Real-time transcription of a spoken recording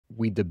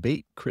We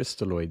debate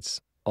crystalloids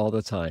all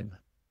the time,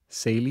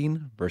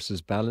 saline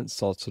versus balanced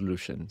salt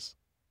solutions.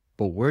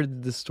 But where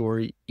did the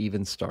story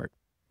even start?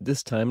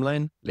 This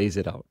timeline lays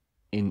it out.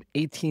 In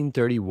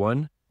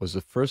 1831 was the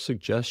first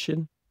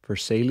suggestion for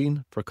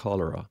saline for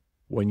cholera.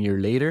 1 year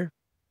later,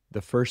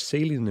 the first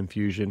saline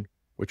infusion,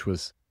 which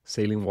was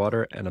saline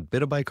water and a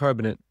bit of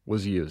bicarbonate,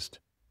 was used.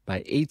 By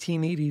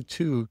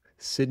 1882,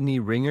 Sidney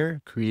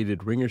Ringer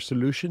created Ringer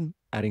solution,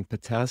 adding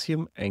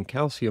potassium and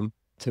calcium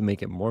to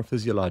make it more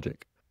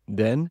physiologic.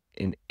 Then,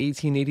 in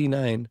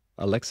 1889,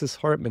 Alexis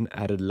Hartmann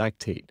added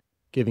lactate,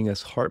 giving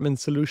us Hartmann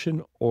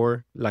solution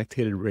or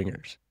lactated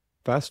Ringers.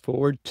 Fast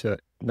forward to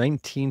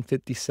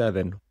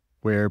 1957,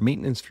 where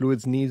maintenance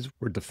fluids needs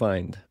were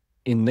defined.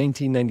 In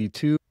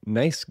 1992,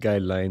 NICE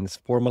guidelines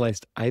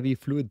formalized IV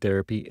fluid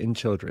therapy in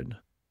children.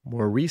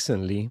 More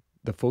recently,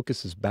 the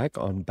focus is back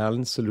on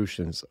balanced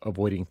solutions,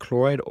 avoiding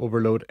chloride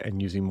overload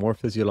and using more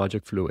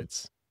physiologic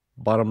fluids.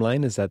 Bottom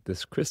line is that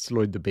this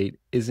crystalloid debate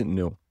isn't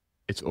new.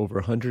 It's over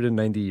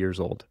 190 years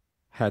old.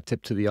 Hat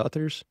tip to the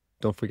authors,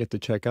 don't forget to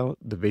check out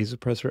the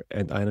vasopressor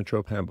and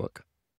inotrope handbook.